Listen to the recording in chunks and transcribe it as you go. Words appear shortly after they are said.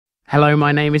Hello,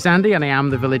 my name is Andy and I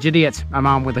am the Village Idiot. I'm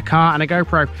armed with a car and a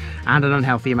GoPro and an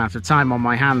unhealthy amount of time on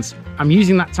my hands. I'm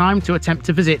using that time to attempt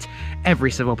to visit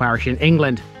every civil parish in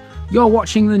England. You're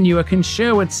watching the Newark and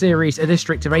Sherwood series, a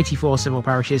district of 84 civil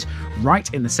parishes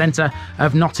right in the centre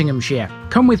of Nottinghamshire.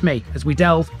 Come with me as we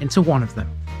delve into one of them.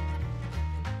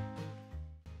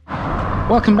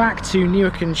 Welcome back to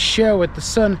Newark and Sherwood. The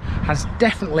sun has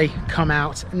definitely come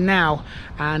out now,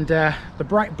 and the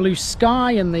bright blue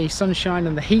sky and the sunshine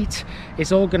and the heat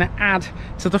is all going to add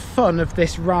to the fun of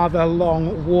this rather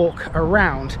long walk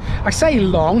around. I say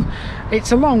long,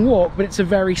 it's a long walk, but it's a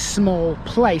very small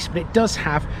place, but it does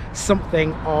have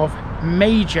something of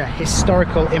major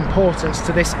historical importance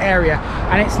to this area,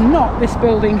 and it's not this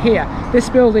building here. This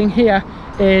building here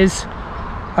is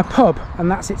a pub,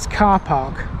 and that's its car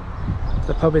park.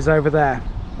 The pub is over there.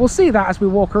 We'll see that as we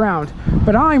walk around,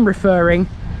 but I'm referring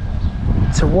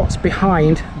to what's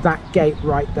behind that gate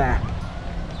right there.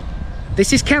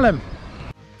 This is Kelham.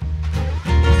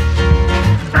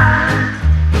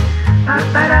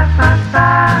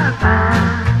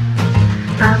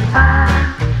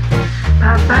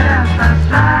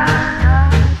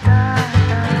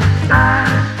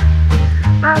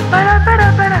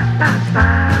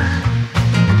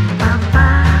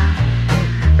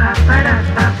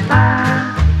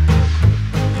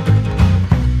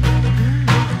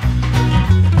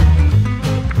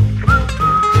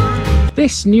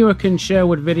 This Newark and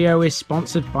Sherwood video is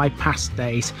sponsored by Past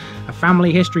Days, a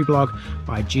family history blog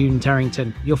by June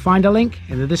Terrington. You'll find a link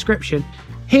in the description.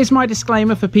 Here's my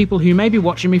disclaimer for people who may be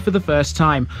watching me for the first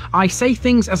time. I say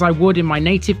things as I would in my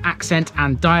native accent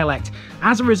and dialect.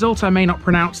 As a result, I may not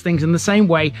pronounce things in the same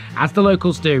way as the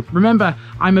locals do. Remember,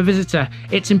 I'm a visitor.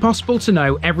 It's impossible to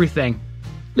know everything.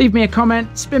 Leave me a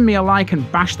comment, spin me a like,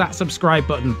 and bash that subscribe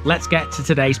button. Let's get to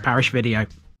today's parish video.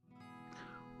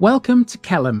 Welcome to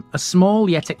Kelham, a small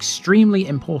yet extremely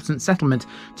important settlement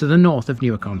to the north of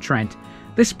Newark on Trent.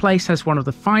 This place has one of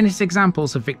the finest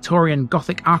examples of Victorian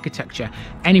Gothic architecture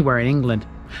anywhere in England.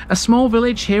 A small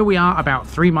village, here we are about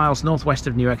 3 miles northwest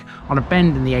of Newark on a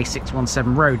bend in the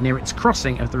A617 road near its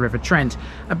crossing of the River Trent,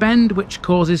 a bend which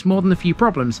causes more than a few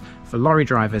problems for lorry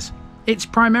drivers. It's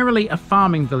primarily a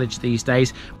farming village these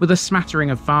days, with a smattering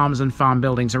of farms and farm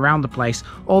buildings around the place,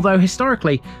 although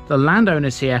historically the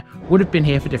landowners here would have been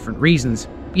here for different reasons.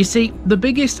 You see, the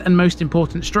biggest and most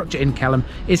important structure in Kelham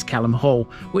is Kelham Hall,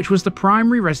 which was the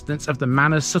primary residence of the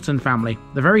Manners-Sutton family,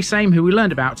 the very same who we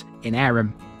learned about in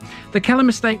Averham. The Kelham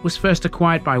estate was first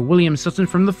acquired by William Sutton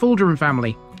from the Foljambe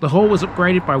family. The hall was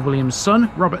upgraded by William's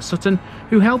son, Robert Sutton,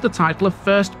 who held the title of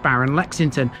first Baron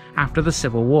Lexinton after the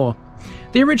Civil War.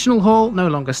 The original hall no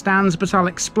longer stands, but I'll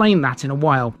explain that in a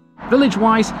while.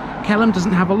 Village-wise, Kelham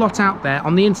doesn't have a lot out there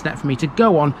on the internet for me to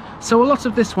go on, so a lot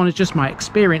of this one is just my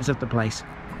experience of the place.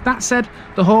 That said,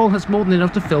 the hall has more than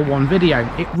enough to fill one video.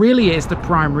 It really is the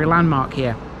primary landmark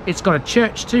here. It's got a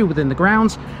church too within the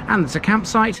grounds, and there's a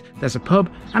campsite, there's a pub,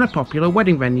 and a popular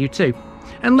wedding venue too.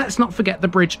 And let's not forget the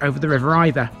bridge over the river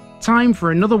either. Time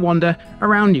for another wander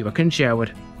around Newark and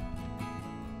Sherwood.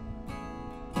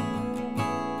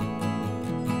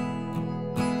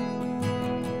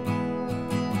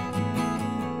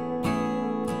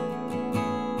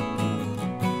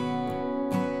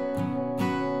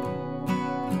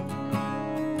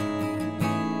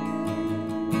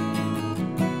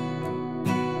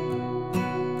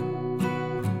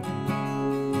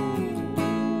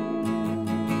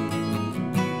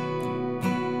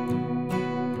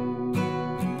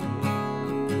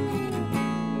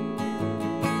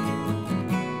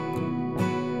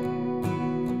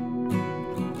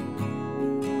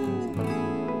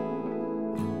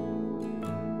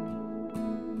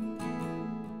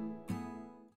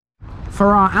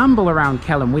 For our amble around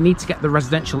Kelham, we need to get the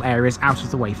residential areas out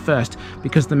of the way first,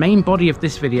 because the main body of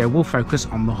this video will focus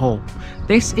on the hall.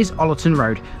 This is Ollerton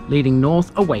Road, leading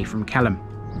north away from Kelham.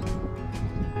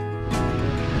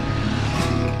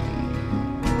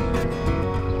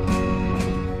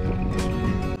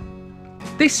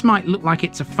 This might look like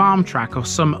it's a farm track or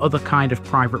some other kind of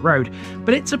private road,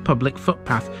 but it's a public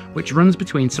footpath which runs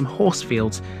between some horse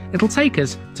fields. It'll take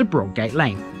us to Broadgate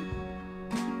Lane.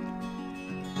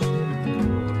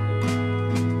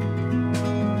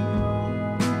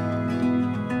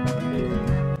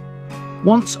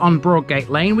 Once on Broadgate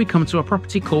Lane, we come to a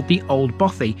property called the Old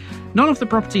Bothy. None of the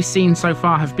properties seen so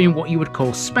far have been what you would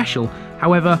call special,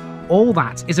 however, all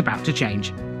that is about to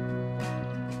change.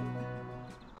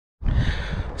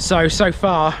 So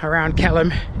far around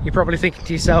Kelham, you're probably thinking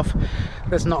to yourself,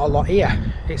 there's not a lot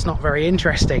here, it's not very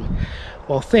interesting.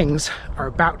 Well, things are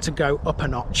about to go up a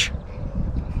notch.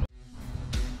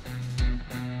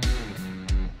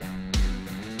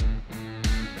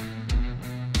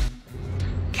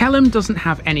 Kelham doesn't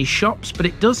have any shops, but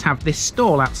it does have this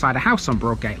stall outside a house on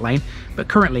Broadgate Lane, but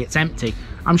currently it's empty.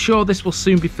 I'm sure this will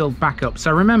soon be filled back up, so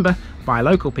remember, buy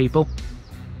local, people.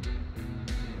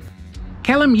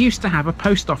 Kelham used to have a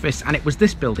post office, and it was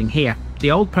this building here.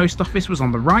 The old post office was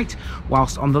on the right,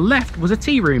 whilst on the left was a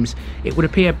tea rooms. It would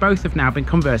appear both have now been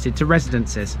converted to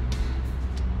residences.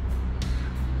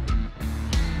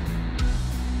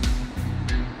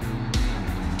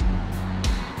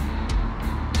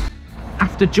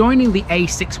 After joining the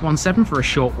A617 for a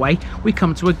short way, we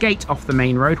come to a gate off the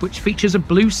main road which features a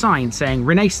blue sign saying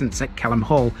Renaissance at Kelham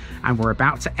Hall, and we're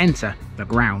about to enter the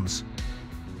grounds.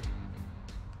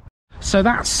 So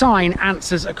that sign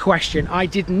answers a question. I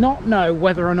did not know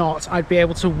whether or not I'd be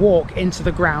able to walk into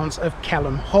the grounds of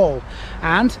Kelham Hall,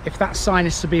 and if that sign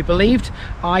is to be believed,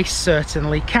 I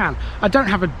certainly can. I don't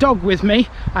have a dog with me,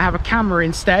 I have a camera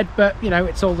instead, but you know,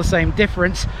 it's all the same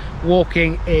difference.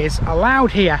 Walking is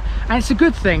allowed here, and it's a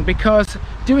good thing, because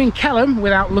doing Kelham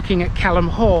without looking at Kelham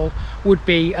Hall would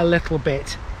be a little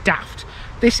bit daft.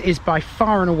 This is by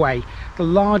far and away the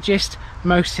largest,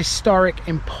 most historic,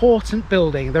 important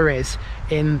building there is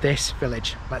in this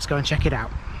village. Let's go and check it out.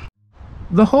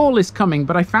 The hall is coming,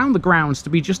 but I found the grounds to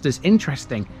be just as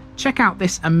interesting. Check out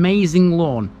this amazing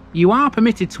lawn. You are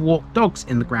permitted to walk dogs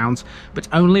in the grounds, but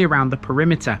only around the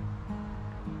perimeter.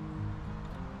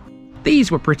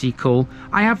 These were pretty cool.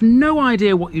 I have no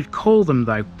idea what you'd call them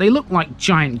though. They look like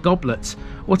giant goblets.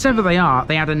 Whatever they are,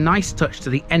 they add a nice touch to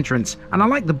the entrance, and I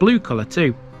like the blue colour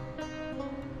too.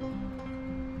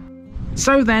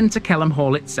 So then to Kelham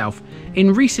Hall itself.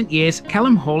 In recent years,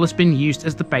 Kelham Hall has been used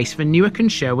as the base for Newark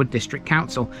and Sherwood District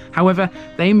Council. However,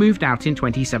 they moved out in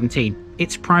 2017.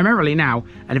 It's primarily now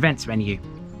an events venue.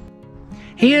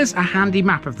 Here's a handy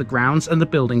map of the grounds and the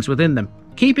buildings within them.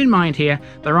 Keep in mind here,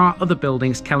 there are other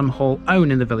buildings Kelham Hall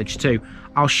own in the village too.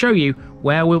 I'll show you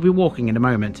where we'll be walking in a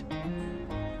moment.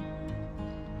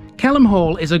 Kelham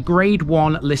Hall is a Grade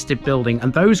 1 listed building,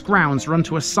 and those grounds run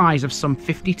to a size of some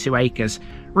 52 acres.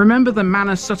 Remember the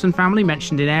Manners-Sutton family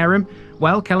mentioned in Averham?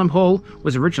 Well, Kelham Hall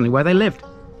was originally where they lived.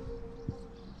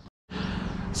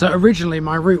 So originally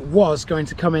my route was going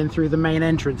to come in through the main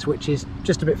entrance, which is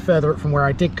just a bit further up from where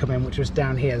I did come in, which was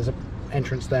down here. There's an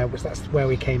entrance there, which that's where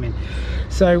we came in.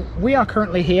 So we are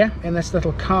currently here in this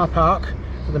little car park.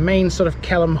 The main sort of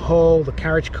Kelham Hall, the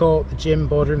carriage court, the gym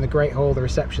bordering the Great Hall, the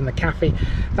reception, the cafe,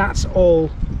 that's all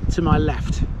to my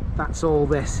left. That's all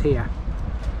this here.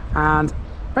 And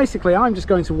basically I'm just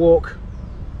going to walk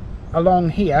along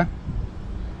here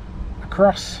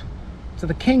across to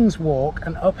the King's Walk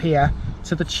and up here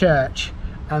to the church,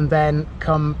 and then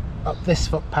come up this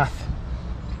footpath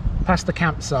past the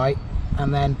campsite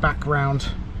and then back round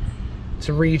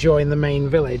to rejoin the main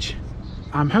village.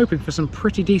 I'm hoping for some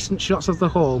pretty decent shots of the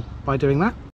hall by doing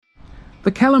that.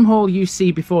 The Kelham Hall you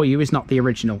see before you is not the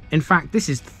original. In fact, this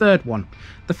is the third one.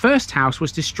 The first house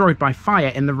was destroyed by fire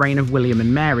in the reign of William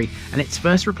and Mary, and its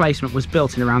first replacement was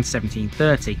built in around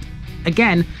 1730.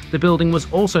 Again, the building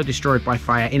was also destroyed by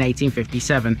fire in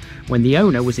 1857, when the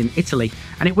owner was in Italy,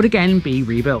 and it would again be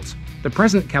rebuilt. The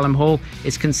present Kelham Hall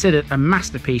is considered a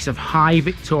masterpiece of high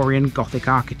Victorian Gothic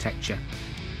architecture.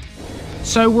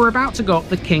 So we're about to go up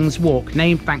the King's Walk,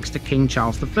 named thanks to King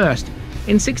Charles I.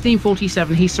 In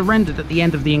 1647 he surrendered at the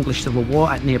end of the English Civil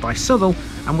War at nearby Southwell,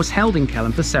 and was held in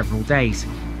Kelham for several days.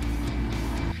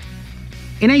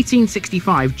 In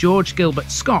 1865, George Gilbert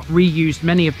Scott reused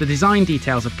many of the design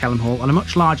details of Kelham Hall on a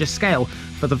much larger scale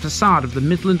for the facade of the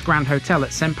Midland Grand Hotel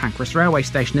at St Pancras Railway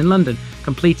Station in London,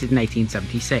 completed in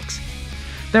 1876.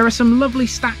 There are some lovely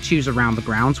statues around the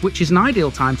grounds, which is an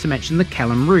ideal time to mention the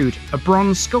Kelham Rood, a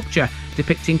bronze sculpture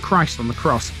depicting Christ on the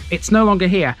cross. It's no longer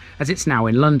here, as it's now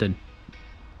in London.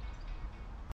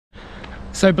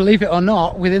 So believe it or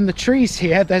not, within the trees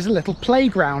here there's a little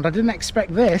playground. I didn't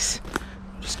expect this.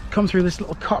 Just come through this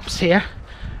little copse here.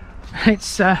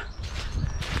 It's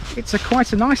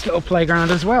quite a nice little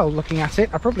playground as well, looking at it.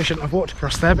 I probably shouldn't have walked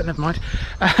across there, but never mind.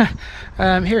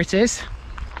 Here it is.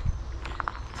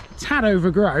 It's had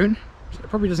overgrown, so it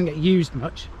probably doesn't get used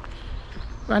much.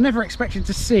 But I never expected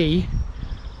to see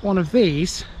one of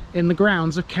these in the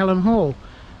grounds of Kelham Hall.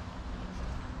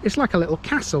 It's like a little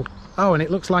castle. Oh, and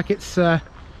it looks like it's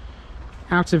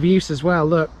out of use as well.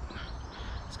 Look,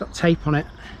 it's got tape on it.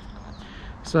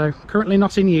 So currently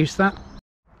not in use, that.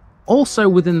 Also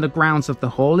within the grounds of the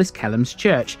hall is Kelham's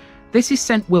Church. This is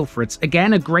St Wilfrid's,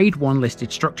 again a Grade 1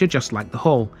 listed structure just like the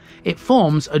hall. It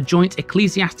forms a joint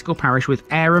ecclesiastical parish with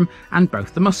Averham and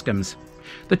both the Muscombes.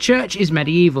 The church is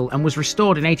medieval and was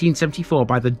restored in 1874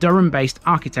 by the Durham-based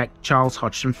architect Charles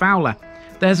Hodgson Fowler.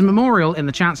 There's a memorial in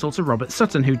the chancel to Robert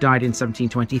Sutton, who died in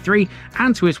 1723,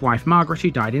 and to his wife Margaret, who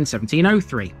died in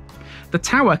 1703. The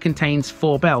tower contains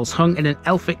 4 bells hung in an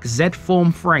Elphic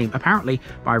Z-form frame, apparently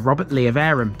by Robert Lee of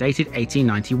Averham, dated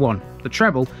 1891. The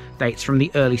treble dates from the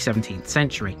early 17th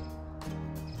century.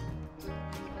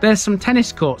 There's some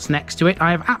tennis courts next to it.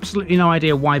 I have absolutely no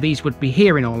idea why these would be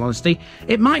here, in all honesty.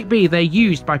 It might be they're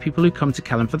used by people who come to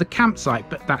Kelham for the campsite,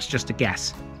 but that's just a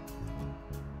guess.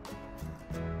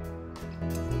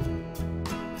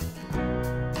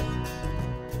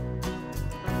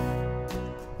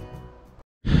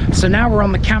 So now we're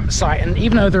on the campsite, and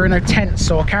even though there are no tents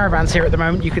or caravans here at the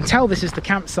moment, you can tell this is the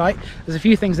campsite. There's a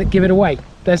few things that give it away.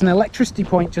 There's an electricity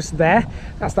point just there.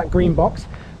 That's that green box.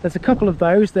 There's a couple of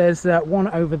those. There's one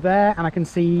over there, and I can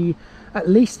see at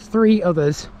least 3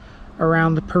 others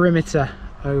around the perimeter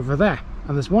over there.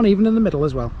 And there's one even in the middle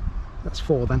as well. That's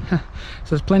 4 then. So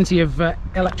there's plenty of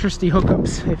electricity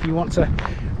hookups if you want to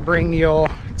bring your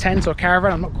tent or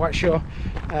caravan. I'm not quite sure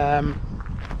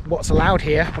what's allowed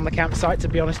here on the campsite, to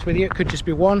be honest with you. It could just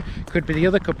be one, could be the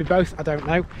other, could be both, I don't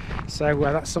know. So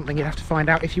that's something you'd have to find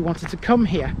out if you wanted to come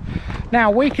here.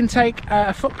 Now we can take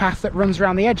a footpath that runs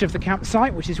around the edge of the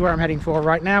campsite, which is where I'm heading for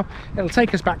right now. It'll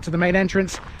take us back to the main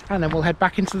entrance, and then we'll head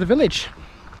back into the village.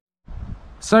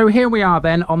 So here we are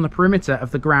then on the perimeter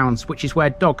of the grounds, which is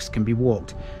where dogs can be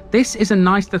walked. This is a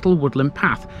nice little woodland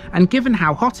path, and given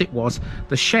how hot it was,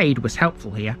 the shade was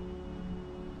helpful here.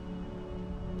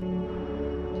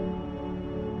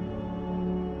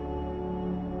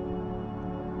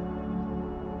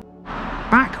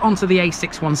 Back onto the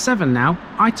A617 now.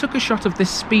 I took a shot of this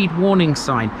speed warning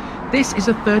sign. This is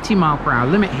a 30-mile-per-hour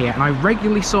limit here, and I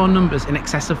regularly saw numbers in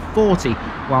excess of 40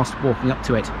 whilst walking up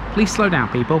to it. Please slow down,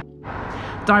 people.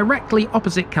 Directly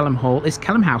opposite Kelham Hall is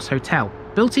Kelham House Hotel.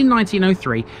 Built in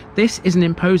 1903, this is an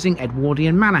imposing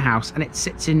Edwardian manor house, and it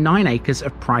sits in 9 acres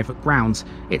of private grounds.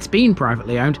 It's been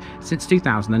privately owned since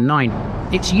 2009.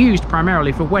 It's used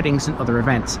primarily for weddings and other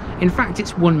events. In fact,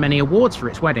 it's won many awards for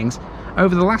its weddings.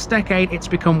 Over the last decade, it's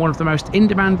become one of the most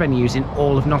in-demand venues in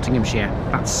all of Nottinghamshire.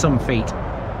 That's some feat.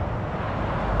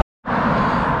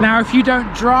 Now, if you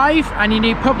don't drive and you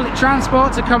need public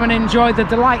transport to come and enjoy the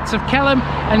delights of Kelham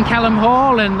and Kelham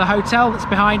Hall and the hotel that's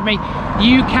behind me,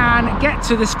 you can get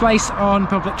to this place on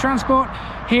public transport.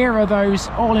 Here are those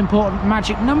all-important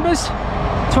magic numbers: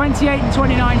 28 and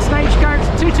 29 Stagecoach,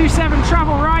 227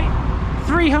 Travel Right,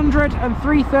 300 and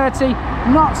 330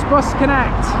 Notts Bus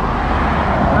Connect.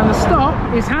 And the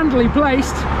stop is handily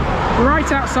placed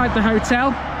right outside the hotel,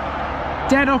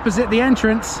 dead opposite the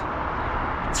entrance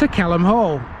to Kelham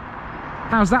Hall.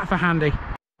 How's that for handy?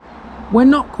 We're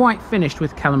not quite finished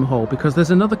with Kelham Hall because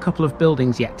there's another couple of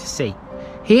buildings yet to see.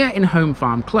 Here in Home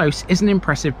Farm Close is an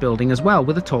impressive building as well,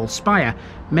 with a tall spire.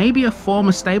 Maybe a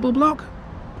former stable block?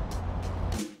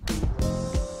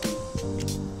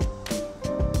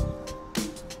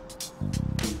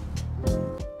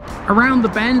 Around the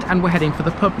bend, and we're heading for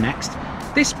the pub next.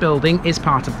 This building is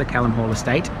part of the Kelham Hall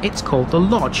estate. It's called the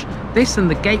Lodge. This and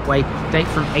the gateway date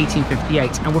from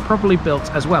 1858 and were probably built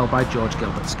as well by George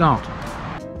Gilbert Scott.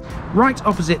 Right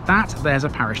opposite that, there's a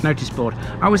parish notice board.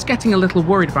 I was getting a little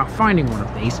worried about finding one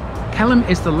of these. Kelham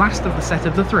is the last of the set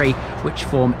of the 3 which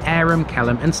form Averham,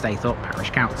 Kelham and Staithorpe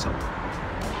Parish Council.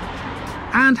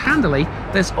 And handily,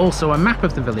 there's also a map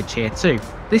of the village here too.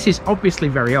 This is obviously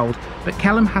very old, but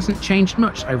Kelham hasn't changed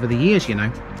much over the years, you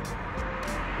know.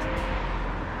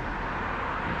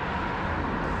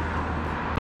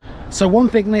 So one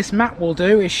thing this map will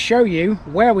do is show you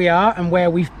where we are and where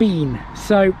we've been.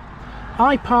 So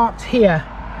I parked here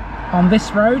on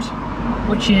this road,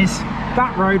 which is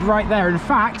that road right there. In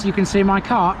fact, you can see my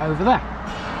car over there.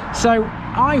 So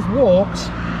I've walked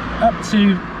up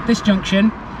to this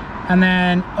junction and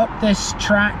then up this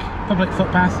track, public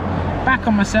footpath, back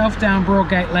on myself down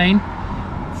Broadgate Lane,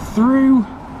 through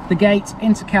the gate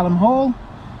into Kelham Hall,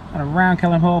 and around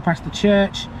Kelham Hall past the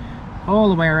church, all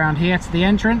the way around here to the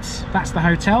entrance. That's the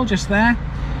hotel just there.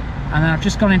 And then I've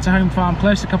just gone into Home Farm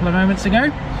Close a couple of moments ago.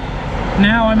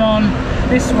 Now I'm on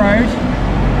this road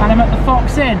and I'm at the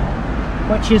Fox Inn,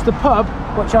 which is the pub,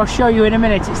 which I'll show you in a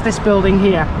minute. It's this building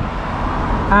here.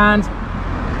 And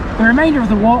the remainder of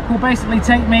the walk will basically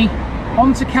take me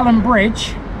onto Kelham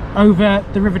Bridge over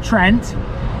the River Trent,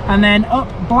 and then up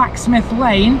Blacksmith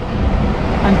Lane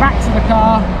and back to the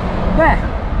car there.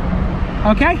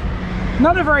 Okay?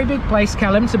 Not a very big place,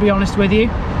 Kelham, to be honest with you,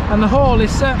 and the hall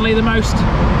is certainly the most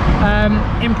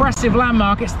impressive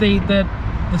landmark. It's the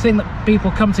thing that people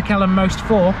come to Kelham most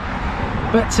for.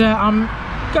 But I'm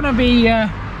going to be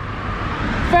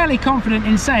fairly confident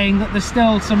in saying that there's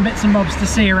still some bits and bobs to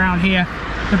see around here.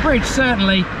 The bridge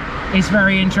certainly is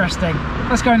very interesting.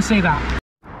 Let's go and see that.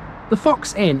 The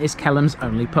Fox Inn is Kelham's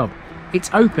only pub. It's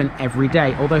open every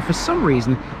day, although for some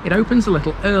reason it opens a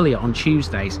little earlier on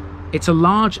Tuesdays. It's a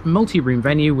large multi-room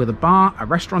venue with a bar, a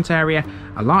restaurant area,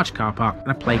 a large car park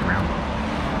and a playground.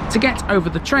 To get over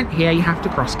the Trent here you have to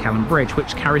cross Kelham Bridge,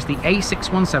 which carries the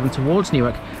A617 towards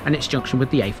Newark and its junction with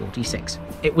the A46.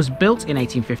 It was built in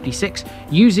 1856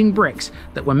 using bricks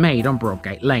that were made on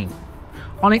Broadgate Lane.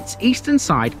 On its eastern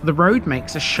side the road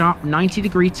makes a sharp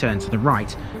 90-degree turn to the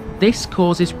right. This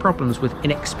causes problems with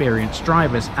inexperienced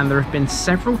drivers, and there have been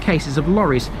several cases of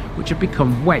lorries which have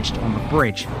become wedged on the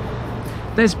bridge.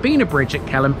 There's been a bridge at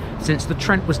Kelham since the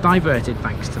Trent was diverted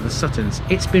thanks to the Suttons.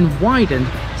 It's been widened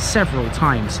several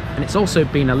times, and it's also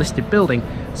been a listed building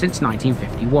since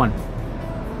 1951.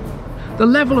 The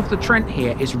level of the Trent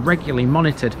here is regularly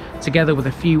monitored, together with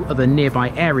a few other nearby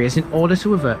areas, in order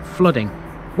to avert flooding.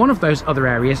 One of those other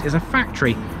areas is a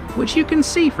factory, which you can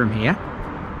see from here.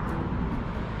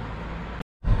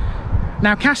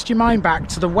 Now cast your mind back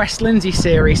to the West Lindsey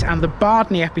series and the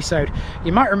Bardney episode.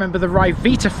 You might remember the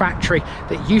Ryvita factory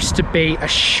that used to be a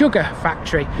sugar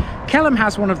factory. Kelham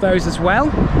has one of those as well.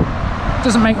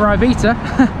 Doesn't make Ryvita,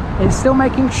 it's still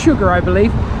making sugar, I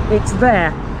believe. It's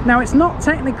there. Now it's not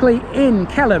technically in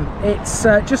Kelham, it's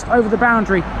just over the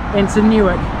boundary into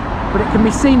Newark, but it can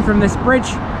be seen from this bridge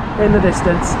in the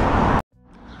distance.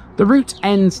 The route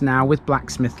ends now with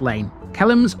Blacksmith Lane.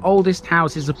 Kelham's oldest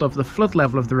houses above the flood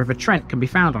level of the River Trent can be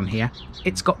found on here.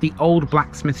 It's got the old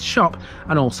blacksmith shop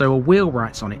and also a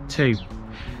wheelwright's on it too.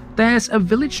 There's a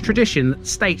village tradition that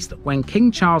states that when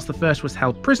King Charles I was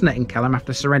held prisoner in Kelham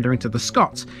after surrendering to the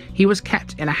Scots, he was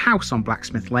kept in a house on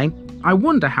Blacksmith Lane. I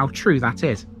wonder how true that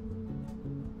is.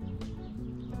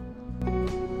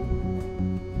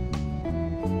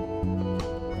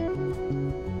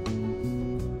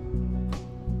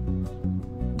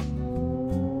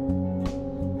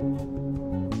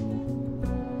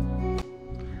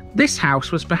 This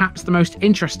house was perhaps the most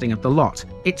interesting of the lot.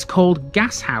 It's called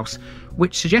Gas House,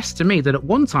 which suggests to me that at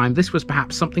one time this was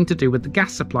perhaps something to do with the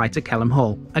gas supply to Kelham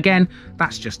Hall. Again,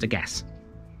 that's just a guess.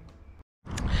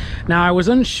 Now I was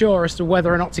unsure as to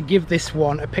whether or not to give this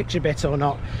one a picture bit or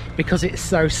not, because it's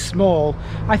so small.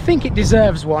 I think it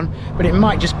deserves one, but it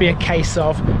might just be a case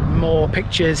of more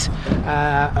pictures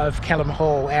of Kelham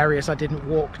Hall, areas I didn't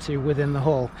walk to within the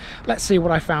hall. Let's see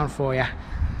what I found for you.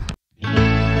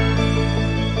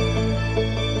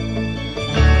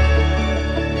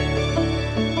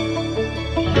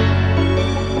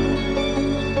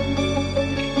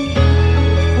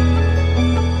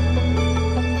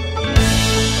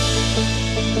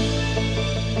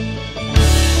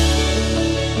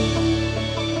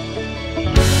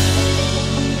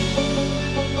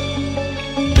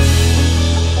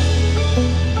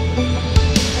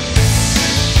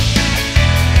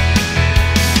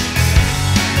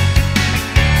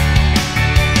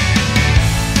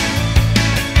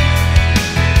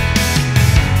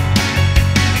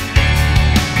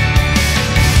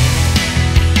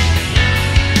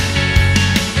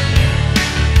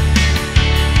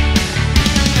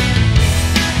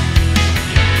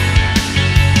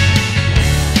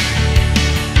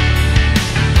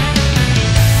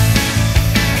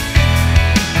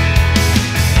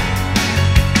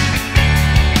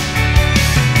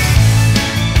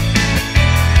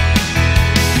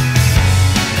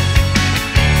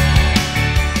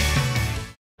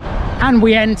 And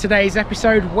we end today's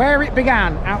episode where it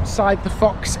began, outside the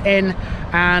Fox Inn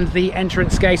and the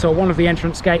entrance gate, or one of the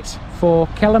entrance gates for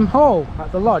Kelham Hall at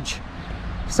the lodge.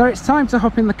 So it's time to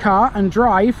hop in the car and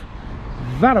drive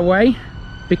that away,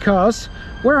 because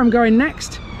where I'm going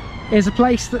next is a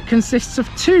place that consists of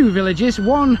two villages,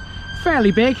 one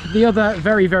fairly big, the other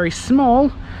very, very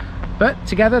small, but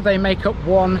together they make up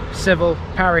one civil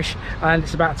parish, and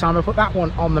it's about time I put that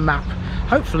one on the map.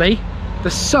 Hopefully the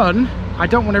sun, I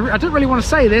don't really want to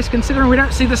say this considering we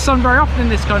don't see the sun very often in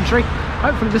this country,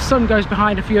 hopefully the sun goes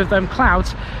behind a few of them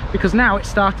clouds, because now it's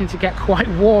starting to get quite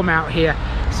warm out here.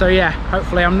 So yeah,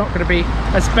 hopefully I'm not going to be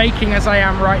as baking as I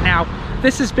am right now.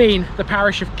 This has been the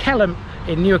parish of Kelham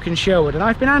in Newark and Sherwood, and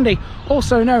I've been Andy,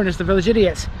 also known as the Village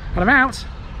Idiot, and I'm out.